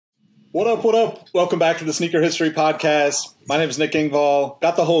What up, what up? Welcome back to the Sneaker History Podcast. My name is Nick Engvall.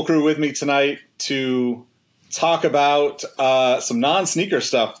 Got the whole crew with me tonight to talk about some non-sneaker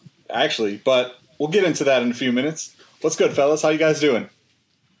stuff, actually, but we'll get into that in a few minutes. What's good, fellas? How you guys doing?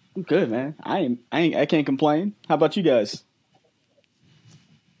 I'm good, man. I can't complain. How about you guys?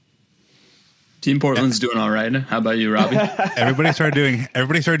 Team Portland's doing all right. How about you, Robbie? Everybody started doing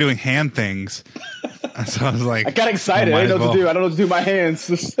hand things. So I was like, I got excited. I didn't know what to do. I don't know what to do with my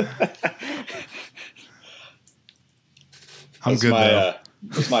hands. I'm good though.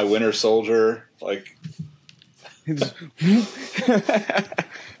 That's my winter soldier. Like, The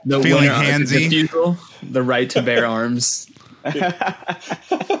Feeling winner, handsy. the bugle, the right to bear arms.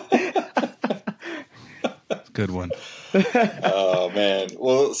 Good one. oh man.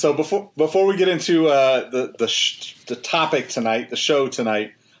 Well, so before we get into the topic tonight, the show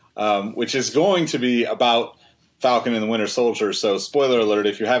tonight, which is going to be about Falcon and the Winter Soldier. So, spoiler alert: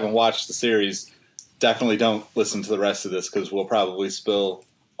 if you haven't watched the series, definitely don't listen to the rest of this because we'll probably spill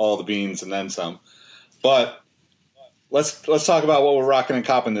all the beans and then some. But let's talk about what we're rocking and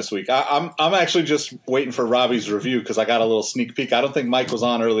copping this week. I'm actually just waiting for Robbie's review because I got a little sneak peek. I don't think Mike was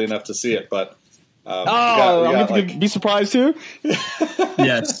on early enough to see it, but I'm going to be surprised too.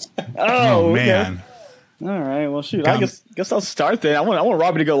 Yes. Oh, man. Okay. All right. Well, shoot. I guess I'll start then. I want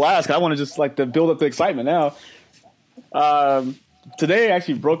Robbie to go last because I want to just like to build up the excitement now. Today I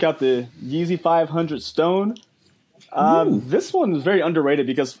actually broke out the Yeezy 500 Stone. This one is very underrated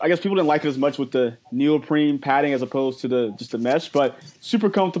because I guess people didn't like it as much with the neoprene padding as opposed to just the mesh, but super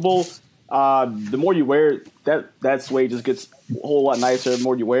comfortable. The more you wear it, that suede just gets a whole lot nicer the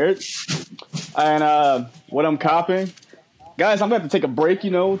more you wear it. And what I'm copping, guys, I'm going to have to take a break,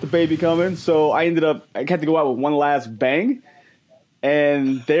 with the baby coming. So I had to go out with one last bang.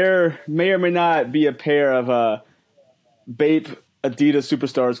 And there may or may not be a pair of Bape Adidas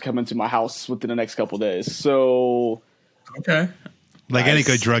Superstars coming to my house within the next couple days. So, Okay. Like any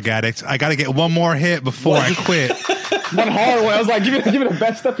good drug addict, I got to get one more hit before I quit. one hard one. I was like, give me the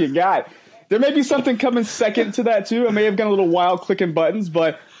best stuff you got. There may be something coming second to that too. I may have gone a little wild clicking buttons,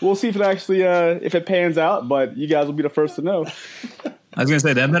 but we'll see if it actually if it pans out. But you guys will be the first to know. I was gonna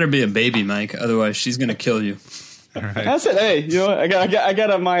say that better be a baby, Mike. Otherwise, she's gonna kill you. All right. I said, hey, I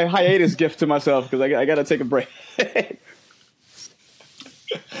got my hiatus gift to myself because I got to take a break. A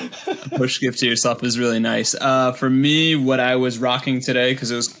push gift to yourself is really nice. For me, what I was rocking today,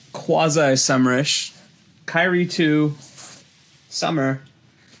 because it was quasi-summerish, Kyrie 2 Summer.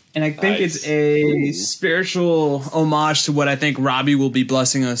 And I think it's a spiritual homage to what I think Robbie will be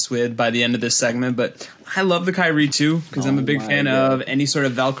blessing us with by the end of this segment. But I love the Kyrie 2 because I'm a big fan of any sort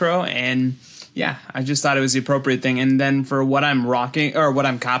of Velcro. And yeah, I just thought it was the appropriate thing. And then for what I'm rocking or what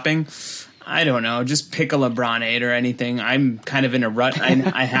I'm copping, I don't know, just pick a LeBron 8 or anything. I'm kind of in a rut.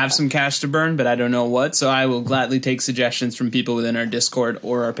 I have some cash to burn, but I don't know what. So I will gladly take suggestions from people within our Discord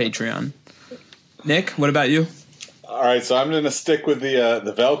or our Patreon. Nick, what about you? All right, so I'm going to stick with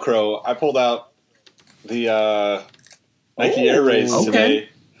the Velcro. I pulled out the Nike Air Rays today.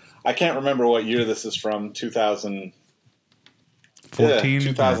 I can't remember what year this is from, 2014,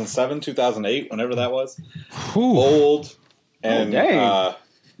 2007, 2008, whenever that was. Ooh. Old and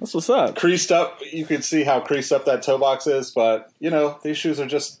That's what's up. Creased up. You can see how creased up that toe box is, but, these shoes are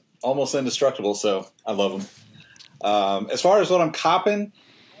just almost indestructible, so I love them. As far as what I'm copping,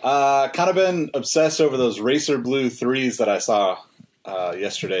 kind of been obsessed over those racer blue 3s that I saw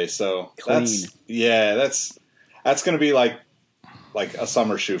yesterday. So that's going to be like a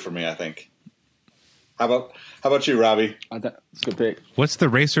summer shoe for me, I think. How about you, Robbie? That's a good pick. What's the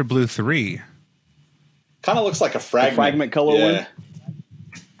Racer Blue 3? Kind of looks like a fragment. The fragment color one?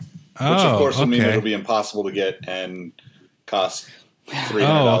 Oh, which of course will mean okay. it'll be impossible to get and cost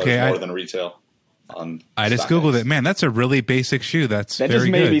 $300 more than retail. I just Googled it. Man, that's a really basic shoe. That just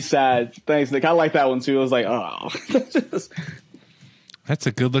made me sad. Thanks, Nick. I like that one too. I was like, oh. That's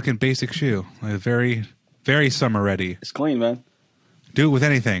a good looking basic shoe. Like, very, very summer ready. It's clean, man. Do it with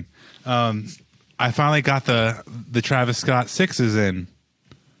anything. I finally got the Travis Scott 6s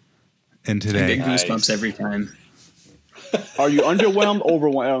in today. I get goosebumps every time. Are you underwhelmed,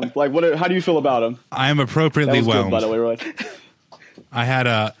 overwhelmed? Like, how do you feel about them? I am appropriately whelmed. Good, by the way, Roy. I had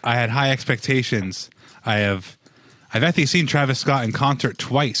high expectations. I've actually seen Travis Scott in concert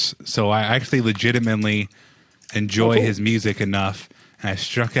twice, so I actually legitimately enjoy his music enough, and I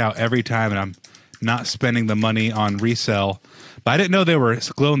struck out every time, and I'm not spending the money on resale. But I didn't know they were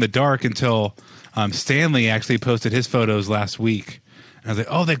glow in the dark until Stanley actually posted his photos last week. And I was like,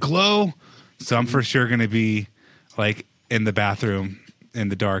 oh, they glow? So I'm for sure going to be like in the bathroom in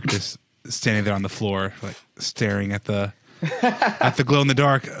the dark, just standing there on the floor, like staring at the at the glow in the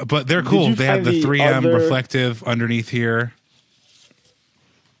dark, but they're cool. They have the 3M reflective underneath here.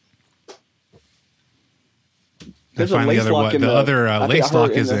 There's a lace lock in the other lace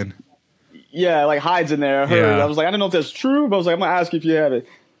lock is in. Yeah, like hides in there. I heard. I was like, I don't know if that's true, but I was like, I'm gonna ask you if you have it.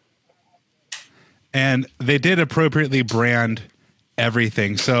 And they did appropriately brand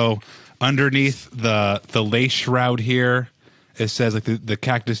everything. So underneath the lace shroud here, it says like the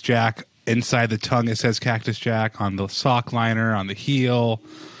Cactus Jack. Inside the tongue, it says Cactus Jack. On the sock liner, on the heel,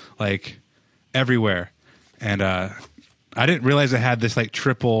 like everywhere. And I didn't realize it had this like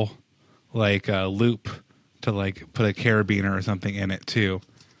triple like loop to like put a carabiner or something in it too.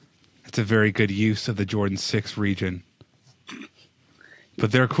 It's a very good use of the Jordan 6 region.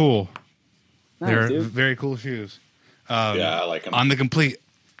 But they're cool. They're very cool shoes. I like them. On the complete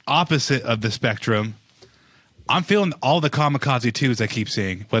opposite of the spectrum, I'm feeling all the Kamikaze 2s I keep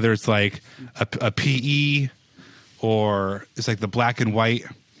seeing, whether it's like a PE or it's like the black and white.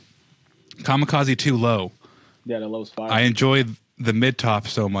 Kamikaze 2 low. Yeah, the low's fire. I enjoy the mid top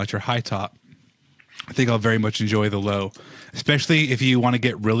so much, or high top. I think I'll very much enjoy the low, especially if you want to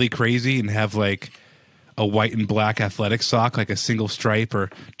get really crazy and have like a white and black athletic sock, like a single stripe or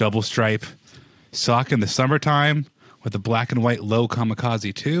double stripe sock in the summertime with a black and white low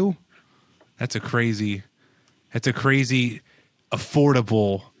Kamikaze 2. That's a crazy,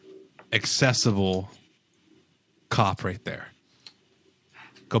 affordable, accessible cop right there.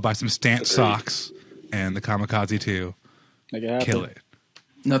 Go buy some Stant socks and the Kamikaze 2. Kill it.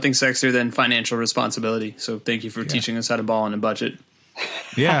 Nothing sexier than financial responsibility. So thank you for teaching us how to ball on a budget.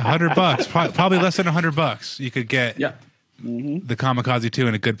 Yeah, $100, probably less than $100. You could get the Kamikaze 2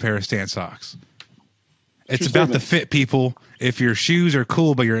 and a good pair of Stant socks. It's about the fit, people. If your shoes are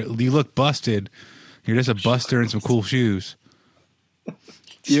cool, but you look busted, you're just a buster in some cool shoes.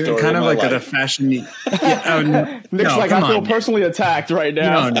 You're kind of like at a fashion. Nick's like, I feel personally attacked right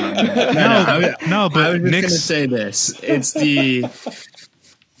now. No, but I was just going to say this. It's the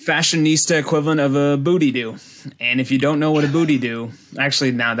fashionista equivalent of a booty do. And if you don't know what a booty do,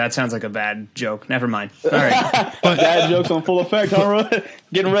 actually, now that sounds like a bad joke. Never mind. All right. But bad jokes on full effect, huh, Rohit?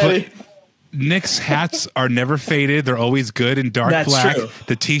 Getting ready. Nick's hats are never faded. They're always good in dark black. True.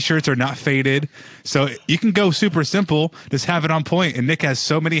 The t-shirts are not faded. So you can go super simple. Just have it on point. And Nick has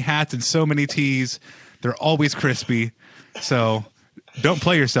so many hats and so many tees. They're always crispy. So don't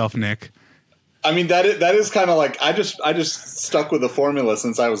play yourself, Nick. I mean, that is kind of like, I just stuck with the formula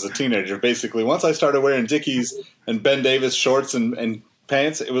since I was a teenager. Basically, once I started wearing Dickies and Ben Davis shorts and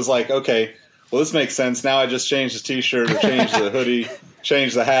pants, it was like, okay, well, this makes sense. Now I just change the T-shirt or change the hoodie,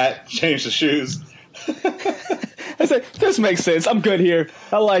 change the hat, change the shoes. I said, this makes sense. I'm good here.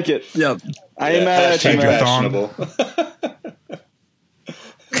 I like it. Yep. I ain't mad at you, man. Fashionable.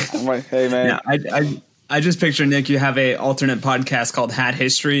 I'm like, hey, man. Yeah, I just picture, Nick, you have a alternate podcast called Hat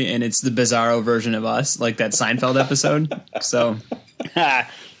History, and it's the bizarro version of us, like that Seinfeld episode. So I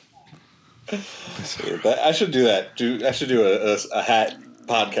should do that. I should do a hat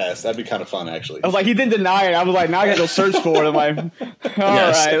podcast. That'd be kind of fun, actually. I was like, he didn't deny it. I was like, now I got to go search for it. I'm like, all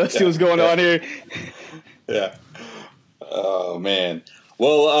right, let's see what's going on here. Yeah. Oh, man.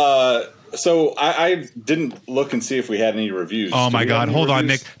 Well, so I didn't look and see if we had any reviews. Oh my God! Hold on,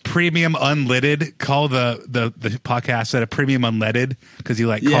 Nick. Premium unleaded. Call the podcast at a premium unleaded because you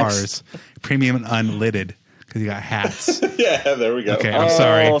like cars. Premium unleaded because you got hats. Yeah, there we go. Okay, I'm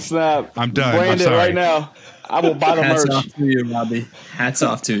sorry. Oh snap! I'm done. Brand I'm sorry. it right now. I will buy the hats merch. off to you, Robbie. Hats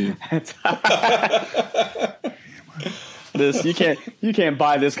off to you. You can't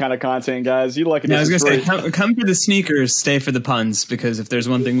buy this kind of content, guys. You like it. Yeah, I was gonna say, come for the sneakers, stay for the puns, because if there's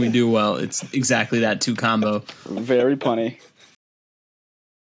one thing we do well, it's exactly that two combo. Very punny.